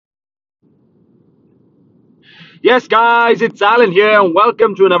Yes, guys, it's Alan here, and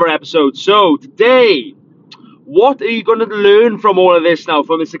welcome to another episode. So, today, what are you going to learn from all of this now,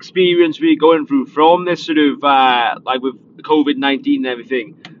 from this experience we're going through, from this sort of, like with COVID-19 and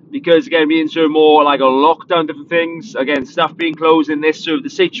everything? Because, again, being sort of more like a lockdown, different things, again, stuff being closed in this sort of the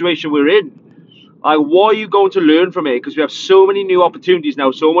situation we're in. Like, what are you going to learn from it? Because we have so many new opportunities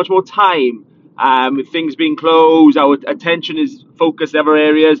now, so much more time. With things being closed, our attention is focused in other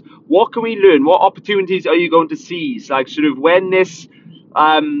areas. What can we learn? What opportunities are you going to seize? Like, sort of when this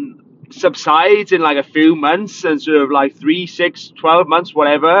subsides in like a few months and sort of like 3, 6, 12 months,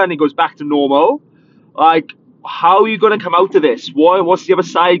 whatever, and it goes back to normal, like, how are you going to come out of this? What's the other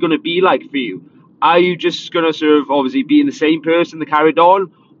side going to be like for you? Are you just going to sort of obviously being the same person that carried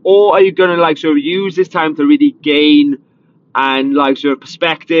on? Or are you going to like sort of use this time to really gain and like sort of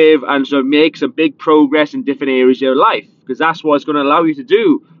perspective and sort of make some big progress in different areas of your life? Because that's what it's going to allow you to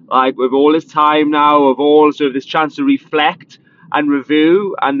do. Like with all this time now, of all sort of this chance to reflect and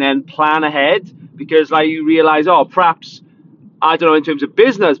review and then plan ahead. Because like you realize, oh, perhaps I don't know, in terms of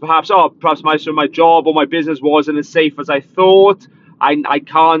business, perhaps, oh, perhaps my job or my business wasn't as safe as I thought. I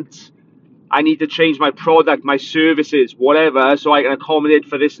can't, I need to change my product, my services, whatever, so I can accommodate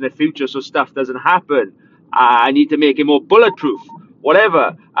for this in the future so stuff doesn't happen. I need to make it more bulletproof,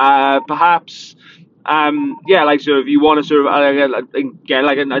 whatever. Perhaps, yeah, like sort of you want to sort of get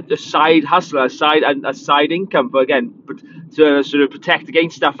like a side hustler, a side income, but again, to sort of protect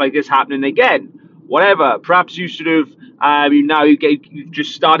against stuff like this happening again, whatever. Perhaps you sort of you've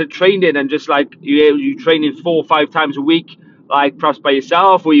just started training and just like you training 4 or 5 times a week, like perhaps by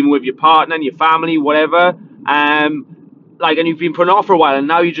yourself or even with your partner and your family, whatever. Like, and you've been putting off for a while, and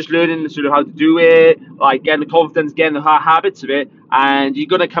now you're just learning sort of how to do it, like getting the confidence, getting the habits of it, and you're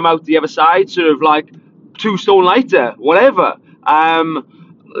gonna come out the other side sort of like 2 stone lighter, whatever.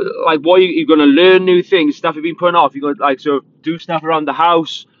 Like what you're gonna learn new things, stuff you've been putting off. You're gonna like sort of do stuff around the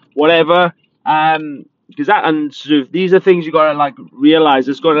house, whatever. Because that and sort of these are things you gotta like realize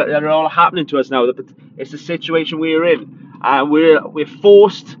that are all happening to us now. It's the situation we're in, and we're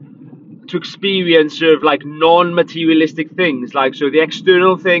forced to experience sort of like non-materialistic things, like so the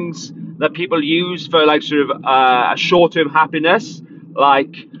external things that people use for like sort of a short-term happiness,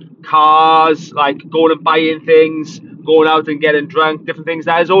 like cars, like going and buying things, going out and getting drunk, different things.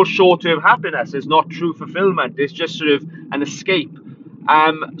 That is all short-term happiness. It's not true fulfillment. It's just sort of an escape.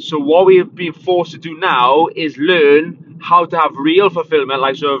 So what we've been forced to do now is learn how to have real fulfillment,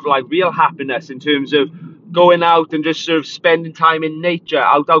 like sort of like real happiness in terms of going out and just sort of spending time in nature,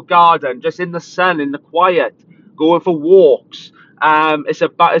 out our garden, just in the sun, in the quiet, going for walks. It's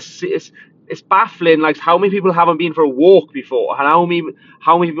baffling, like how many people haven't been for a walk before, and how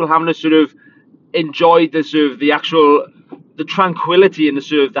many people haven't sort of enjoyed the sort of the tranquility and the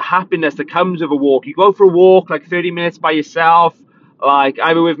sort of the happiness that comes with a walk. You go out for a walk like 30 minutes by yourself, like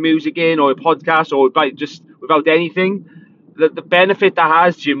either with music in or a podcast or by just without anything. The benefit that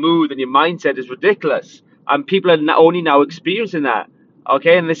has to your mood and your mindset is ridiculous, and people are only now experiencing that.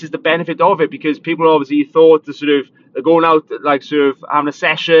 Okay, and this is the benefit of it, because people obviously thought the sort of they're going out like sort of having a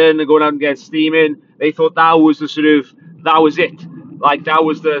session, they're going out and getting steaming. They thought that was the sort of that was it, like that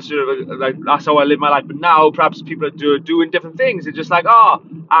was the sort of like that's how I live my life. But now perhaps people are doing different things. It's just like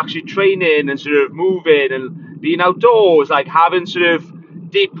actually training and sort of moving and being outdoors, like having sort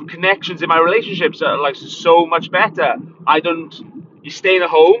of deep connections in my relationships are like so much better. You staying at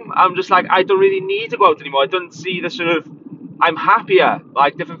home. I'm just like, I don't really need to go out anymore. I don't see the sort of, I'm happier,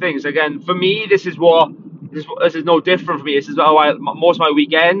 like different things. Again, for me, this is no different for me. This is how most of my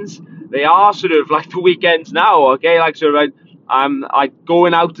weekends, they are sort of like the weekends now, okay? Like sort of like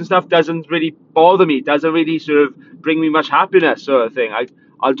going out and stuff doesn't really bother me, doesn't really sort of bring me much happiness sort of thing.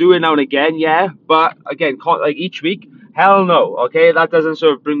 I'll do it now and again, yeah, but again, like each week, hell no, okay? That doesn't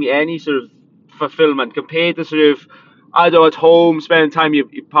sort of bring me any sort of fulfillment compared to sort of, I don't know, at home, spending time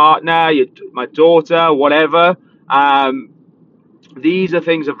with your partner, my daughter, whatever. These are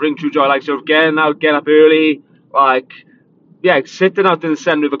things that bring true joy, like sort of getting out, get up early, like, yeah, sitting out in the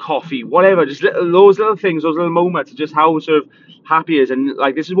sun with a coffee, whatever. Just those little things, those little moments, just how sort of happy it is. And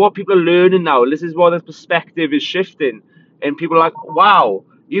like, this is what people are learning now. This is what the perspective is shifting. And people are like, wow,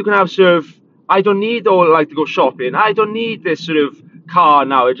 you can have sort of, I don't need like to go shopping. I don't need this sort of car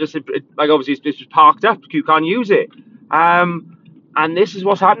now. Like obviously it's just parked up. You can't use it. And this is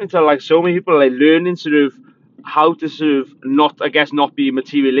what's happening to like so many people. Like learning sort of how to sort of not be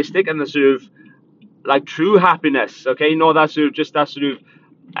materialistic and the sort of like true happiness. Okay, no, that's sort of just that sort of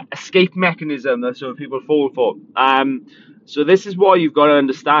escape mechanism that sort of people fall for. So this is what you've got to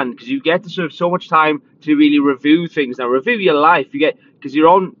understand, because you get to sort of so much time to really review things now, review your life. Because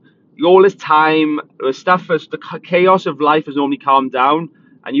you're all this time, stuff, the chaos of life has normally calmed down,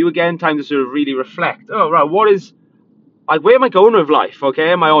 and you again time to sort of really reflect. Oh, right, what is, like, where am I going with life?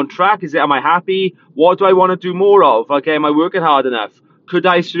 Okay, am I on track? Am I happy? What do I want to do more of? Okay, am I working hard enough? Could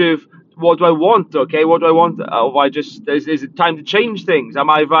I sort of, what do I want? Okay, what do I want? Have I just, is it time to change things? Have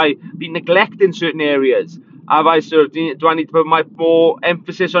I been neglecting certain areas? Have I sort of, do I need to put more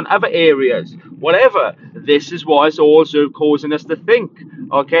emphasis on other areas? Whatever. This is what is all sort of causing us to think.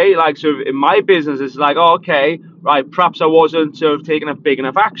 Okay, like, sort of in my business, it's like, oh, okay, right, perhaps I wasn't sort of taking enough big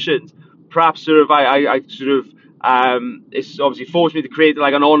enough actions. Perhaps sort of I sort of, it's obviously forced me to create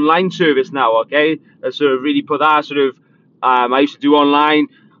like an online service now. Okay, that sort of really put that sort of, I used to do online,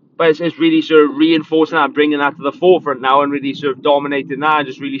 but it's really sort of reinforcing that, bringing that to the forefront now, and really sort of dominating that, and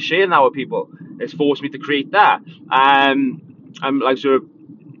just really sharing that with people. It's forced me to create that. I'm like sort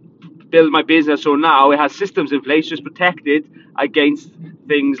of build my business so now it has systems in place just protected against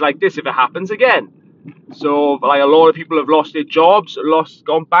things like this if it happens again. So like a lot of people have lost their jobs,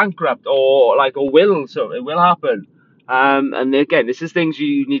 gone bankrupt, so it will happen. And again, this is things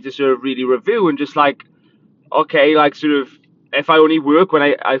you need to sort of really review and just like, okay, like sort of, if I only work when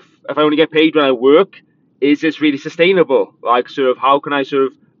if I only get paid when I work, is this really sustainable? Like sort of, how can I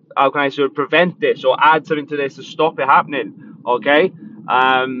sort of prevent this or add something to this to stop it happening? Okay.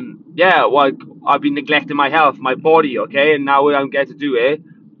 Yeah, well, I've been neglecting my health, my body, okay, and now I don't get to do it.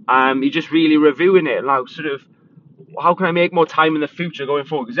 You're just really reviewing it, like sort of, how can I make more time in the future going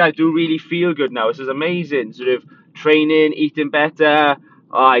forward? Because I do really feel good now. This is amazing. Sort of training, eating better,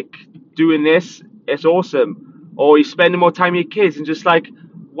 like doing this, it's awesome. Or you're spending more time with your kids and just like,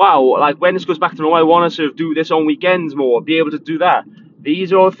 wow, like when this goes back to normal, I want to sort of do this on weekends more, be able to do that.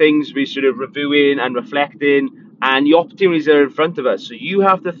 These are all things we sort of reviewing and reflecting, and the opportunities are in front of us. So you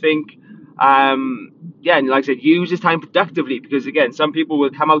have to think, yeah, and like I said, use this time productively, because again, some people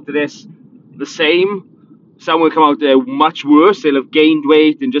will come out to this the same. Some will come out there much worse. They'll have gained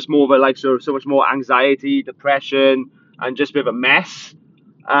weight and just more of a like so much more anxiety, depression, and just a bit of a mess.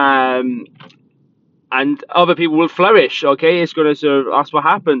 Um, and other people will flourish. Okay, it's gonna sort of, that's what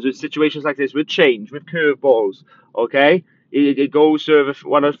happens with situations like this, with change, with curveballs. Okay, it goes sort of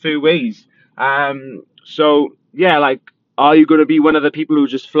one of two ways. So yeah, like, are you going to be one of the people who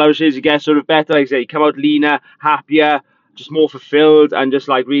just flourishes? You get sort of better, like I say, you come out leaner, happier, just more fulfilled, and just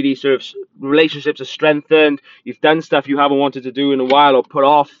like really sort of relationships are strengthened. You've done stuff you haven't wanted to do in a while or put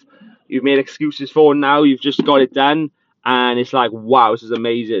off. You've made excuses for, now you've just got it done, and it's like, wow, this is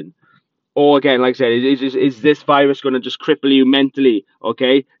amazing. Or again, like I said, is this virus going to just cripple you mentally?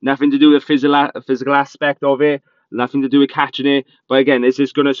 Okay, nothing to do with physical aspect of it, nothing to do with catching it. But again, is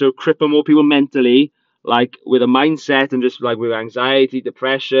this going to sort of cripple more people mentally, like with a mindset and just like with anxiety,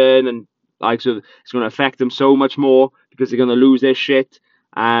 depression, and like, so it's going to affect them so much more because they're going to lose their shit,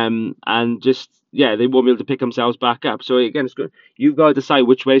 and just, yeah, they won't be able to pick themselves back up. So again, it's good. You've got to decide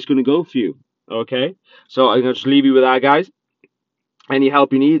which way it's going to go for you. Okay, so I'm going to just leave you with that, guys. Any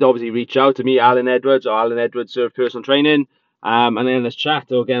help you need, obviously reach out to me, Alan Edwards, or Alan Edwards Personal Training, and then let's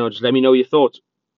chat. Or again, or just let me know your thoughts.